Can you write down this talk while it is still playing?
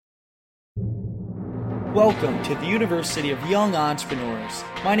Welcome to the University of Young Entrepreneurs.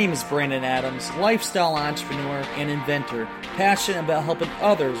 My name is Brandon Adams, lifestyle entrepreneur and inventor, passionate about helping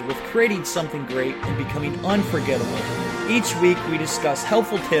others with creating something great and becoming unforgettable. Each week we discuss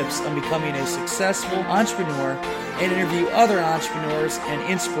helpful tips on becoming a successful entrepreneur and interview other entrepreneurs and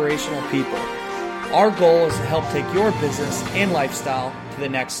inspirational people. Our goal is to help take your business and lifestyle to the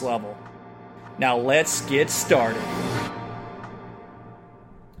next level. Now let's get started.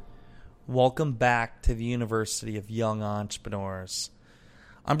 Welcome back to the University of Young Entrepreneurs.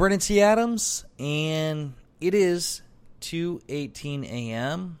 I'm Brendan T. Adams, and it is 2:18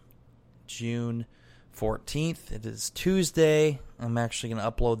 a.m., June 14th. It is Tuesday. I'm actually going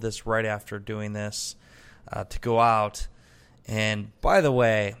to upload this right after doing this to go out. And by the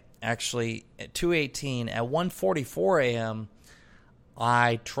way, actually at 2:18, at 1:44 a.m.,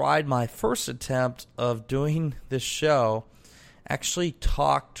 I tried my first attempt of doing this show. Actually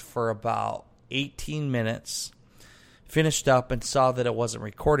talked for about 18 minutes, finished up and saw that it wasn't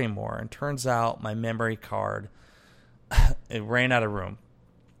recording more. And turns out my memory card, it ran out of room.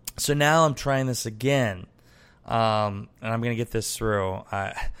 So now I'm trying this again, and I'm going to get this through.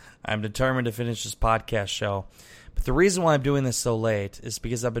 I'm determined to finish this podcast show. But the reason why I'm doing this so late is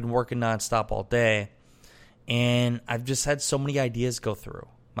because I've been working nonstop all day, and I've just had so many ideas go through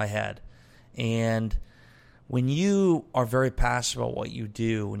my head. And when you are very passionate about what you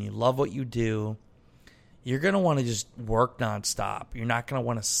do, when you love what you do, you're going to want to just work nonstop. You're not going to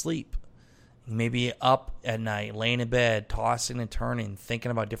want to sleep. Maybe up at night, laying in bed, tossing and turning,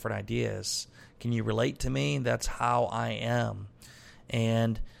 thinking about different ideas. Can you relate to me? That's how I am.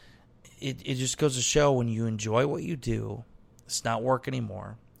 And it just goes to show when you enjoy what you do, it's not work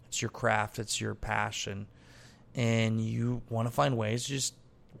anymore. It's your craft. It's your passion. And you want to find ways to just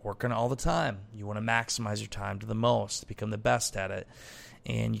work on it all the time. You want to maximize your time to the most, to become the best at it.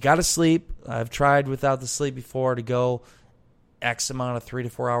 And you got to sleep. I've tried without the sleep before to go X amount of 3 to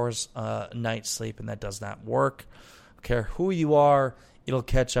 4 hours a night sleep, and that does not work. I don't care who you are, it'll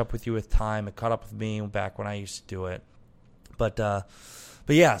catch up with you with time. It caught up with me back when I used to do it. But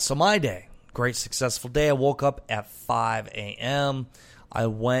yeah, so my day, great successful day. I woke up at 5 a.m. I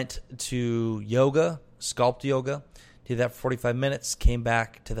went to yoga, Sculpt Yoga. Did that for 45 minutes, came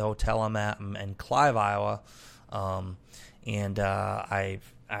back to the hotel I'm at in Clive, Iowa, and I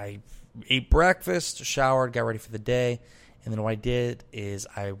ate breakfast, showered, got ready for the day, and then what I did is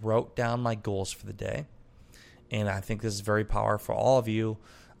I wrote down my goals for the day, and I think this is very powerful for all of you.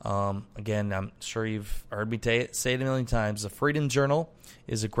 Again, I'm sure you've heard me say it a million times. The Freedom Journal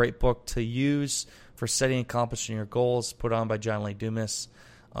is a great book to use for setting and accomplishing your goals, put on by John Lee Dumas,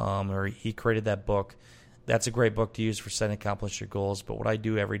 or he created that book. That's a great book to use for setting and accomplish your goals. But what I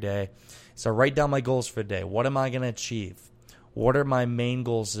do every day is I write down my goals for the day. What am I going to achieve? What are my main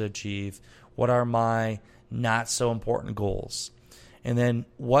goals to achieve? What are my not so important goals? And then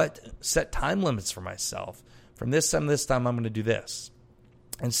set time limits for myself. From this time to this time, I'm going to do this.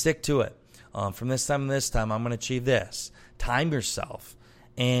 And stick to it. From this time to this time, I'm going to achieve this. Time yourself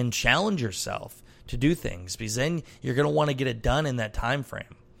and challenge yourself to do things, because then you're going to want to get it done in that time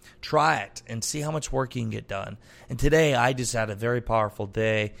frame. Try it and see how much work you can get done. And today, I just had a very powerful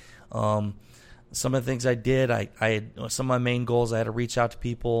day. Some of the things I did, I had some of my main goals. I had to reach out to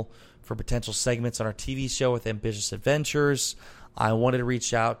people for potential segments on our TV show with Ambitious Adventures. I wanted to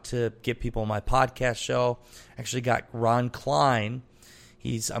reach out to get people on my podcast show. Actually got Ron Klein.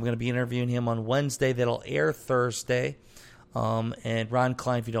 I'm going to be interviewing him on Wednesday. That'll air Thursday. And Ron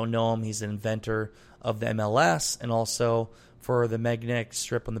Klein, if you don't know him, he's an inventor of the MLS and also for the magnetic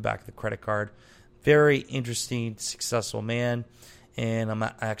strip on the back of the credit card. Very interesting, successful man. And I'm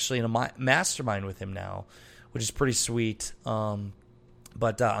actually in a mastermind with him now, which is pretty sweet.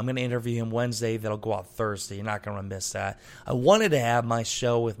 But I'm going to interview him Wednesday. That'll go out Thursday. You're not going to miss that. I wanted to have my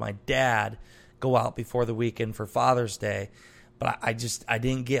show with my dad go out before the weekend for Father's Day, but I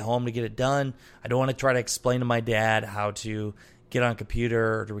didn't get home to get it done. I don't want to try to explain to my dad how to get on a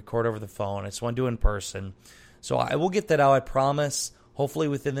computer or to record over the phone. I just want to do it in person. So I will get that out, I promise, hopefully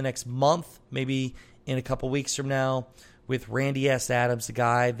within the next month, maybe in a couple weeks from now, with Randy S. Adams, the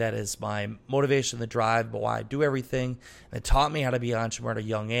guy that is my motivation, the drive, but why I do everything, and it taught me how to be an entrepreneur at a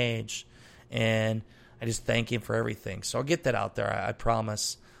young age, and I just thank him for everything. So I'll get that out there, I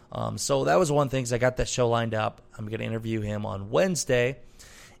promise. So that was one thing, I got that show lined up. I'm going to interview him on Wednesday,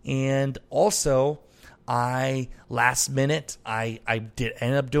 and also last minute, I ended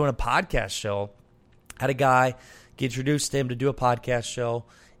up doing a podcast show. Had a guy get introduced to him to do a podcast show,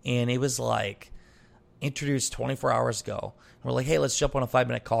 and it was like introduced 24 hours ago. And we're like, hey, let's jump on a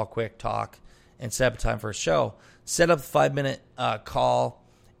 5-minute call, quick talk, and set up a time for a show. Set up the 5-minute call,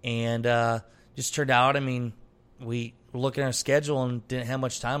 and just turned out, we were looking at our schedule and didn't have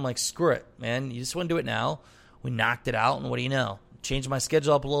much time. Like, screw it, man. You just want to do it now. We knocked it out, and what do you know? Changed my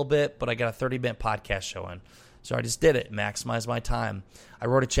schedule up a little bit, but I got a 30-minute podcast show in. So I just did it, maximized my time. I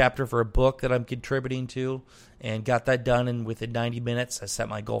wrote a chapter for a book that I'm contributing to and got that done within 90 minutes. I set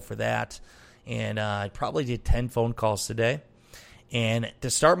my goal for that. And I probably did 10 phone calls today. And to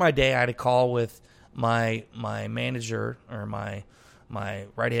start my day, I had a call with my manager, or my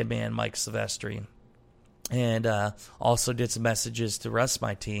right-hand man, Mike Silvestri. And also did some messages to the rest of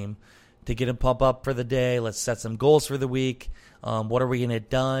my team to get them pumped up for the day. Let's set some goals for the week. What are we going to get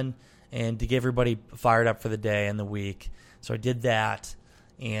done? And to get everybody fired up for the day and the week. So I did that.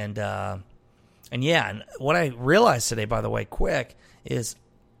 And what I realized today, by the way, quick, is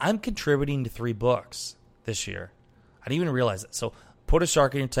I'm contributing to 3 books this year. I didn't even realize it. So Put a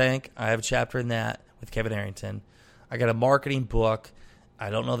Shark in Your Tank. I have a chapter in that with Kevin Harrington. I got a marketing book. I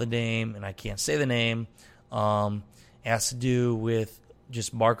don't know the name, and I can't say the name. It has to do with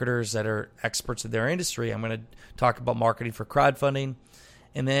just marketers that are experts in their industry. I'm going to talk about marketing for crowdfunding.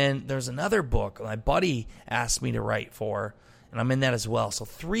 And then there's another book my buddy asked me to write for, and I'm in that as well. So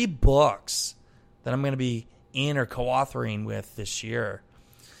 3 books that I'm going to be in or co-authoring with this year.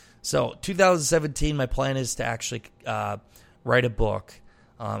 So 2017, my plan is to actually write a book.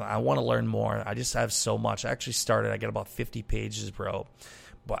 I want to learn more. I just have so much. I actually started. I got about 50 pages, bro.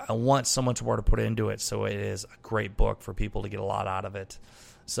 But I want so much more to put into it, so it is a great book for people to get a lot out of it.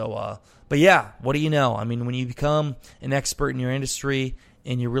 So, but yeah, what do you know? When you become an expert in your industry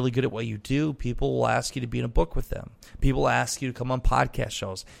and you're really good at what you do, people will ask you to be in a book with them. People ask you to come on podcast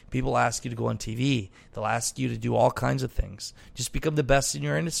shows. People ask you to go on TV. They'll ask you to do all kinds of things. Just become the best in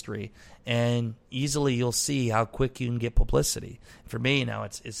your industry, and easily you'll see how quick you can get publicity. For me now,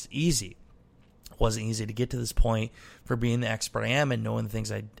 it's easy. It wasn't easy to get to this point for being the expert I am and knowing the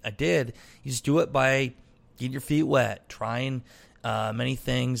things I did. You just do it by getting your feet wet, trying many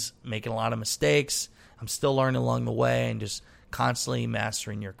things, making a lot of mistakes. I'm still learning along the way, and just constantly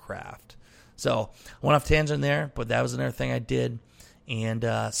mastering your craft. So I went off tangent there, but that was another thing I did. And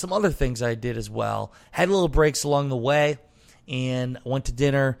some other things I did as well. Had little breaks along the way, and went to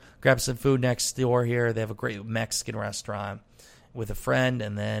dinner, grabbed some food next door here. They have a great Mexican restaurant with a friend,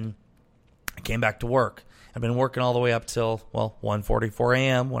 and then I came back to work. I've been working all the way up till, 1:44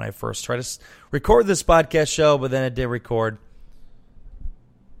 a.m. when I first tried to record this podcast show, but then it did record.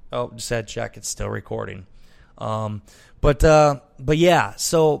 Oh, just had to check. It's still recording. But yeah,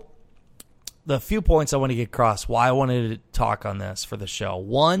 so the few points I want to get across, why I wanted to talk on this for the show.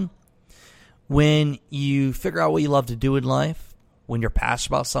 1, when you figure out what you love to do in life, when you're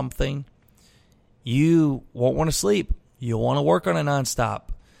passionate about something, you won't want to sleep. You'll want to work on it nonstop.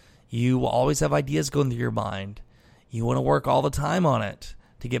 You will always have ideas going through your mind. You want to work all the time on it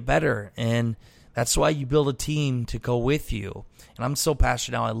to get better. And that's why you build a team to go with you. And I'm so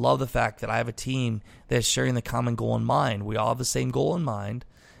passionate now. I love the fact that I have a team that is sharing the common goal in mind. We all have the same goal in mind,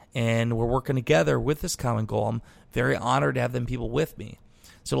 and we're working together with this common goal. I'm very honored to have them people with me.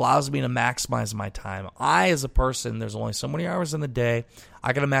 So it allows me to maximize my time. I, as a person, there's only so many hours in the day.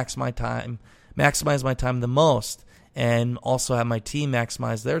 I got to maximize my time the most, and also have my team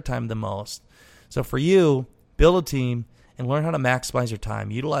maximize their time the most. So for you, build a team and learn how to maximize your time.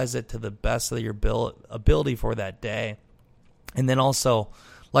 Utilize it to the best of your ability for that day. And then also,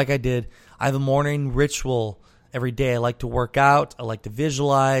 like I did, I have a morning ritual every day. I like to work out. I like to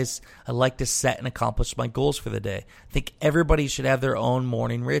visualize. I like to set and accomplish my goals for the day. I think everybody should have their own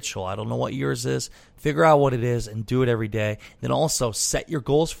morning ritual. I don't know what yours is. Figure out what it is and do it every day. Then also set your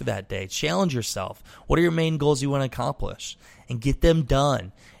goals for that day. Challenge yourself. What are your main goals you want to accomplish? And get them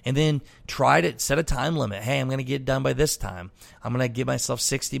done. And then try to set a time limit. Hey, I'm going to get it done by this time. I'm going to give myself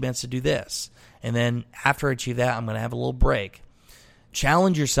 60 minutes to do this. And then after I achieve that, I'm going to have a little break.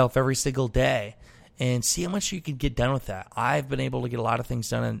 Challenge yourself every single day and see how much you can get done with that. I've been able to get a lot of things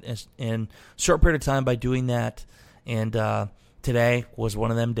done in a short period of time by doing that. And today was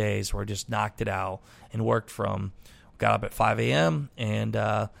one of them days where I just knocked it out and got up at 5 a.m. and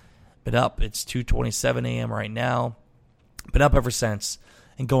been up. It's 2:27 a.m. right now. Been up ever since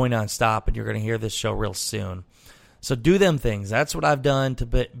and going nonstop, and you're going to hear this show real soon. So do them things. That's what I've done to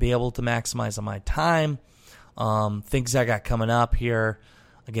be able to maximize on my time. Things I got coming up here.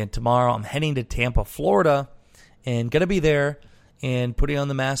 Again, tomorrow I'm heading to Tampa, Florida, and going to be there and putting on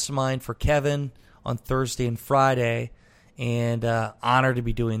the mastermind for Kevin on Thursday and Friday. And honored to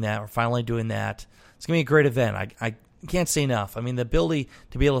be doing that. We're finally doing that. It's going to be a great event. I can't say enough. The ability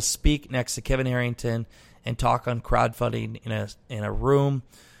to be able to speak next to Kevin Harrington and talk on crowdfunding in a room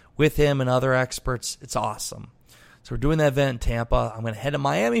with him and other experts, it's awesome. So we're doing that event in Tampa. I'm going to head to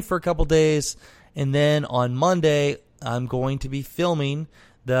Miami for a couple days. And then on Monday, I'm going to be filming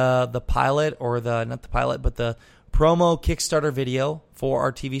the pilot, or not the pilot, but the promo Kickstarter video for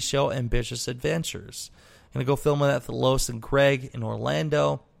our TV show, Ambitious Adventures. I'm going to go film that with Lois and Greg in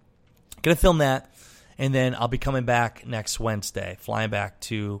Orlando. Going to film that, and then I'll be coming back next Wednesday, flying back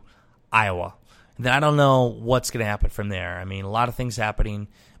to Iowa. And then I don't know what's going to happen from there. I mean, a lot of things happening,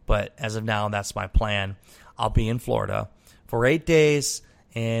 but as of now, that's my plan. I'll be in Florida for 8 days,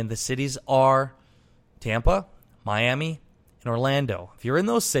 and the cities are Tampa, Miami, and Orlando. If you're in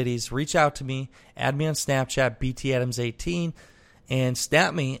those cities, reach out to me, add me on Snapchat, BTAdams18, and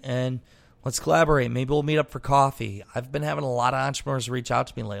snap me, and let's collaborate. Maybe we'll meet up for coffee. I've been having a lot of entrepreneurs reach out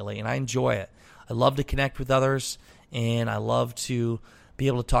to me lately, and I enjoy it. I love to connect with others, and I love to be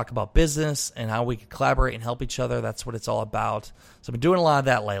able to talk about business and how we can collaborate and help each other. That's what it's all about. So I've been doing a lot of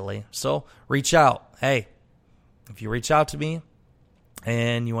that lately. So reach out. Hey, if you reach out to me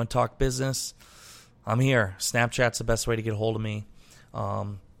and you want to talk business, I'm here. Snapchat's the best way to get a hold of me.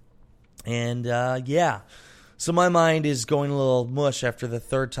 Yeah. So my mind is going a little mush after the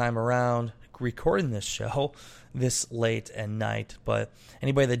third time around recording this show this late at night. But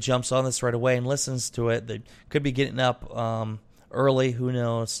anybody that jumps on this right away and listens to it, they could be getting up early. Who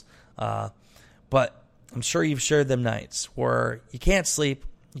knows? But I'm sure you've shared them nights where you can't sleep.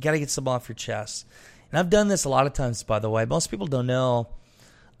 You got to get some off your chest. And I've done this a lot of times, by the way. Most people don't know.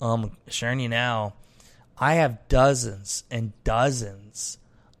 Sharing you now. I have dozens and dozens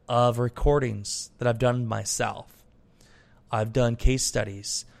of recordings that I've done myself. I've done case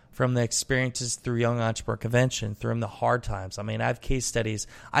studies from the experiences through Young Entrepreneur Convention, through the hard times. I mean, I have case studies.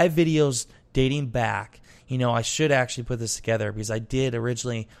 I have videos dating back. You know, I should actually put this together because I did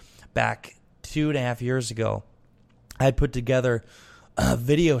originally back 2.5 years ago. I had put together a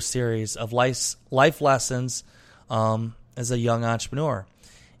video series of life lessons as a young entrepreneur.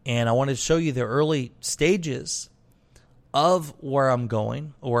 And I wanted to show you the early stages of where I'm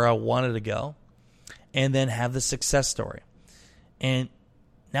going, or where I wanted to go, and then have the success story. And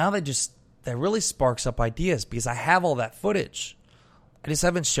now that really sparks up ideas because I have all that footage. I just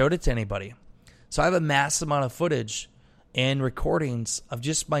haven't showed it to anybody. So I have a massive amount of footage and recordings of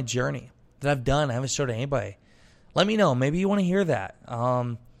just my journey that I've done. I haven't showed to anybody. Let me know. Maybe you want to hear that.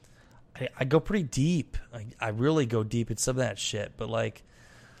 I go pretty deep. I really go deep in some of that shit. But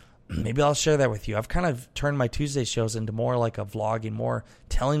maybe I'll share that with you. I've kind of turned my Tuesday shows into more like a vlogging, more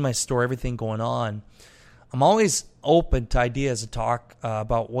telling my story, everything going on. I'm always open to ideas to talk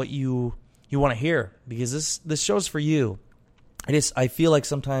about what you want to hear because this show's for you. I feel like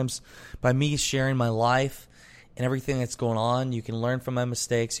sometimes by me sharing my life and everything that's going on, you can learn from my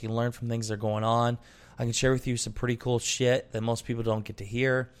mistakes. You can learn from things that are going on. I can share with you some pretty cool shit that most people don't get to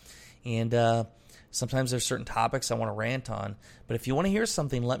hear. And sometimes there's certain topics I want to rant on. But if you want to hear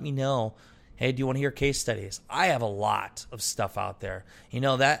something, let me know. Hey, do you want to hear case studies? I have a lot of stuff out there. You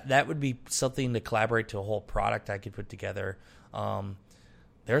know, that would be something to collaborate to a whole product I could put together.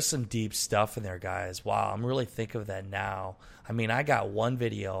 There's some deep stuff in there, guys. Wow, I'm really thinking of that now. I mean, I got one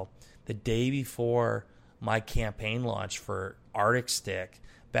video the day before my campaign launch for Arctic Stick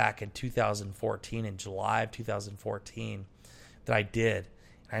back in 2014, in July of 2014, that I did.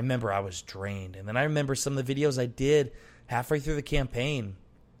 I remember I was drained. And then I remember some of the videos I did halfway through the campaign.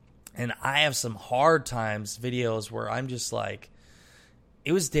 And I have some hard times videos where I'm just like,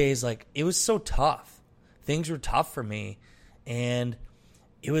 it was days like, it was so tough. Things were tough for me. And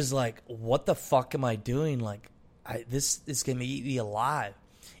it was like, what the fuck am I doing? Like, this is going to eat me alive.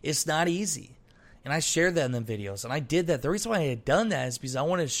 It's not easy. And I shared that in the videos. And I did that. The reason why I had done that is because I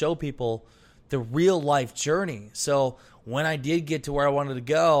wanted to show people the real life journey. So when I did get to where I wanted to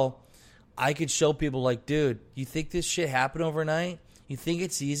go, I could show people like, dude, you think this shit happened overnight? You think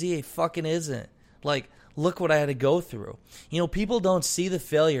it's easy? It fucking isn't. Like, look what I had to go through. You know, people don't see the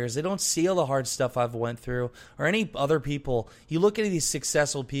failures. They don't see all the hard stuff I've went through or any other people. You look at these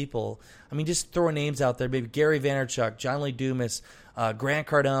successful people. I mean, just throwing names out there. Maybe Gary Vaynerchuk, John Lee Dumas, Grant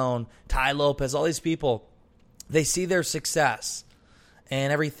Cardone, Ty Lopez, all these people. They see their success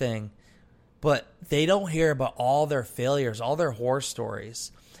and everything, but they don't hear about all their failures, all their horror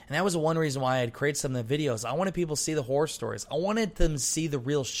stories. And that was one reason why I had created some of the videos. I wanted people to see the horror stories. I wanted them to see the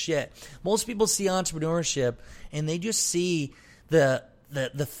real shit. Most people see entrepreneurship and they just see the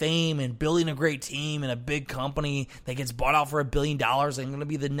fame and building a great team and a big company that gets bought out for $1 billion. I'm going to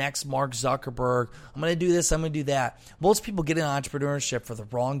be the next Mark Zuckerberg. I'm going to do this. I'm going to do that. Most people get into entrepreneurship for the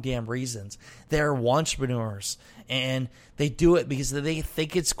wrong damn reasons. They're entrepreneurs and they do it because they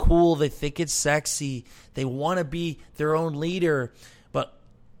think it's cool. They think it's sexy. They want to be their own leader. But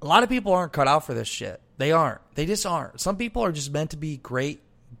a lot of people aren't cut out for this shit. They aren't. They just aren't. Some people are just meant to be great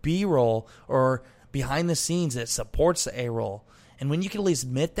B-roll or behind the scenes that supports the A-roll. And when you can at least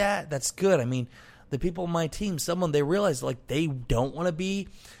admit that, that's good. I mean, the people on my team, someone, they realize like they don't want to be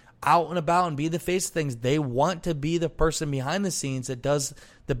out and about and be the face of things. They want to be the person behind the scenes that does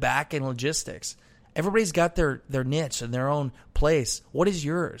the back end logistics. Everybody's got their niche and their own place. What is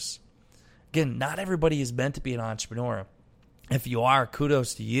yours? Again, not everybody is meant to be an entrepreneur. If you are,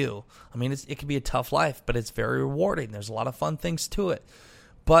 kudos to you. I mean, it can be a tough life, but it's very rewarding. There's a lot of fun things to it.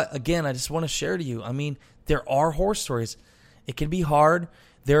 But again, I just want to share to you, I mean, there are horror stories. It can be hard.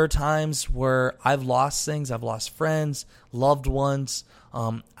 There are times where I've lost things. I've lost friends, loved ones.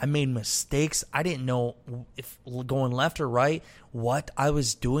 I made mistakes. I didn't know if going left or right, what I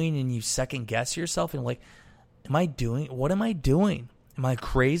was doing, and you second guess yourself and like, what am I doing? Am I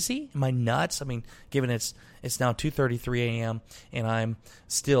crazy? Am I nuts? I mean, given it's now 2:33 a.m. and I'm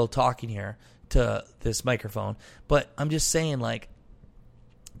still talking here to this microphone, but I'm just saying, like,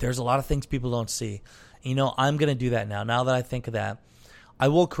 there's a lot of things people don't see. You know, I'm going to do that now. Now that I think of that, I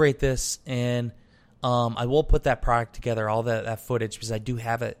will create this and I will put that product together, all that footage, because I do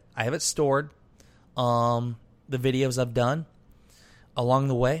have it. I have it stored. The videos I've done along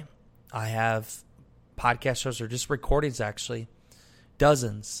the way. I have podcast shows or just recordings, actually.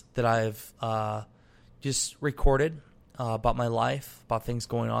 Dozens that I've just recorded about my life, about things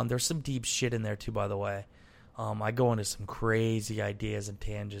going on. There's some deep shit in there too, by the way. I go into some crazy ideas and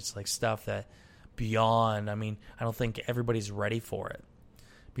tangents, like stuff that beyond, I mean, I don't think everybody's ready for it.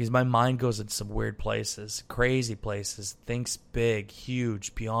 Because my mind goes in some weird places, crazy places, thinks big,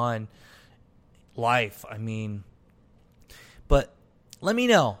 huge, beyond life. I mean, but let me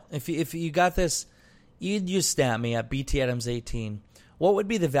know if you got this. You just snap me at BTAdams18. What would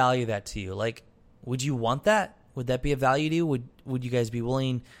be the value of that to you? Like, would you want that? Would that be a value to you? Would you guys be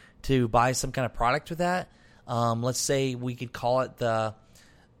willing to buy some kind of product with that? Let's say we could call it the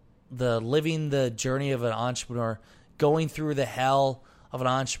living the journey of an entrepreneur, going through the hell of an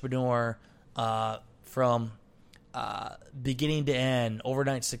entrepreneur from beginning to end,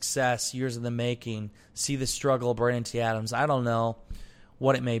 overnight success, years in the making, see the struggle of Brandon T. Adams. I don't know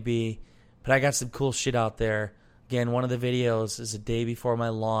what it may be, but I got some cool shit out there. Again, one of the videos is a day before my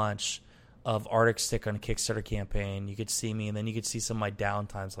launch of Arctic Stick on a Kickstarter campaign. You could see me, and then you could see some of my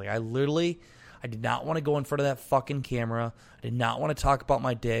downtimes. Like, I did not want to go in front of that fucking camera. I did not want to talk about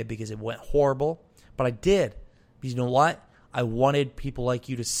my day because it went horrible, but I did. Because you know what? I wanted people like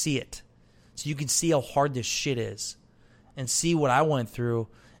you to see it, so you can see how hard this shit is and see what I went through,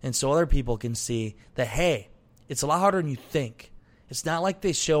 and so other people can see that, hey, it's a lot harder than you think. It's not like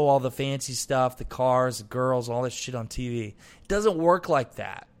they show all the fancy stuff, the cars, the girls, all this shit on TV. It doesn't work like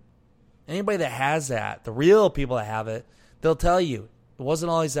that. Anybody that has that, the real people that have it, they'll tell you it wasn't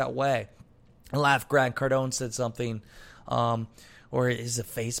always that way. I laughed. Grant Cardone said something, or it's a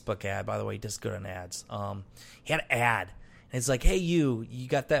Facebook ad, by the way. He does good on ads. He had an ad. And it's like, hey, you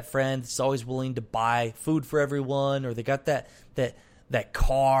got that friend that's always willing to buy food for everyone, or they got that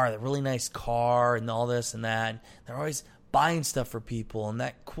car, that really nice car, and all this and that. And they're always buying stuff for people, and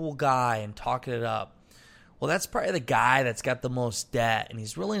that cool guy, and talking it up. Well, that's probably the guy that's got the most debt, and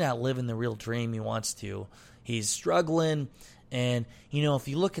he's really not living the real dream he wants to. He's struggling, and, you know, if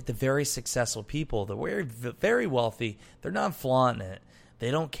you look at the very successful people, the very, very wealthy, they're not flaunting it.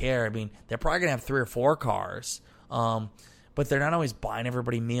 They don't care. I mean, they're probably going to have 3 or 4 cars, but they're not always buying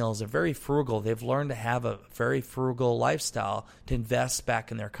everybody meals. They're very frugal. They've learned to have a very frugal lifestyle to invest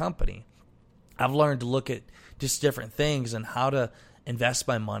back in their company. I've learned to look at just different things and how to invest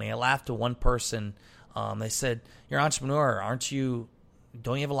my money. I laughed to one person. They said, you're an entrepreneur. Don't you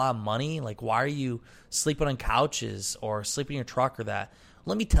have a lot of money? Like, why are you sleeping on couches or sleeping in your truck or that?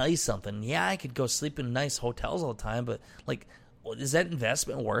 Let me tell you something. Yeah, I could go sleep in nice hotels all the time, but, like, is that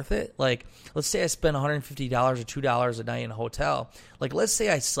investment worth it? Like, let's say I spend $150 or $2 a night in a hotel. Like, let's say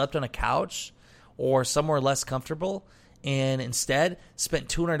I slept on a couch or somewhere less comfortable and instead spent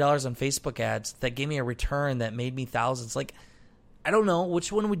 $200 on Facebook ads that gave me a return that made me thousands. Like, I don't know.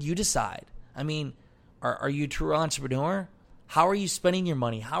 Which one would you decide? I mean, are you a true entrepreneur? How are you spending your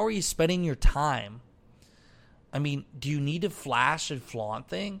money? How are you spending your time? I mean, do you need to flash and flaunt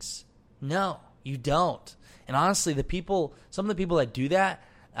things? No, you don't. And honestly, some of the people that do that,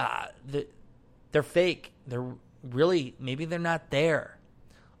 they're fake. They're really, maybe they're not there.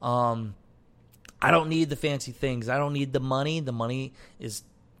 I don't need the fancy things. I don't need the money. The money's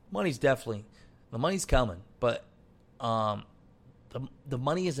definitely, the money's coming. But the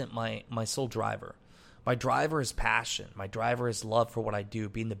money isn't my sole driver. My driver is passion. My driver is love for what I do,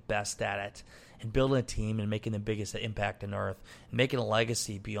 being the best at it, and building a team and making the biggest impact on earth, and making a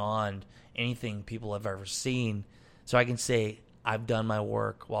legacy beyond anything people have ever seen, so I can say I've done my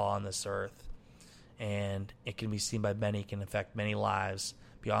work while on this earth, and it can be seen by many, can affect many lives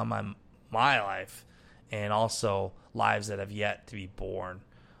beyond my life, and also lives that have yet to be born.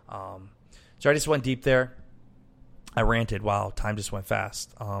 So I just went deep there. I ranted. Wow, time just went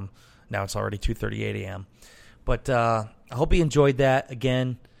fast. Now it's already 2:38 a.m. But I hope you enjoyed that.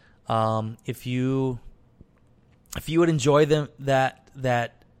 Again, if you would enjoy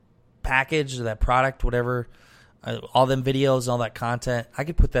that package or that product, whatever, all them videos, all that content, I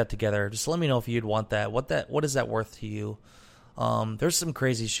could put that together. Just let me know if you'd want that. What is that worth to you? There's some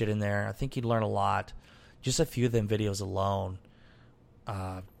crazy shit in there. I think you'd learn a lot. Just a few of them videos alone.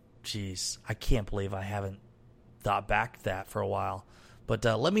 Jeez, I can't believe I haven't thought back to that for a while. But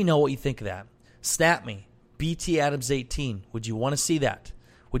let me know what you think of that. Snap me, BT Adams 18. Would you want to see that?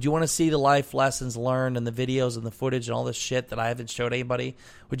 Would you want to see the life lessons learned and the videos and the footage and all this shit that I haven't showed anybody?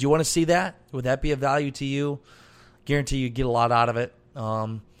 Would you want to see that? Would that be of value to you? Guarantee you get a lot out of it.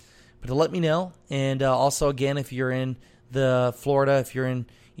 But let me know. And also, again, if you're in the Florida, if you're in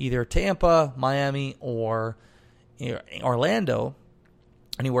either Tampa, Miami, or Orlando,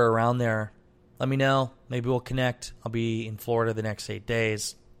 anywhere around there, let me know. Maybe we'll connect. I'll be in Florida the next 8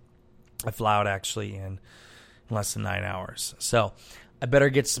 days. I fly out actually in less than 9 hours. So I better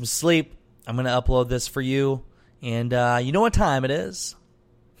get some sleep. I'm going to upload this for you. And you know what time it is?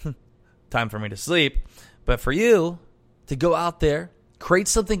 Time for me to sleep. But for you to go out there, create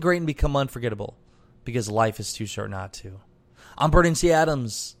something great and become unforgettable, because life is too short not to. I'm Brandon T.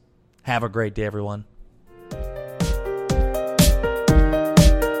 Adams. Have a great day, everyone.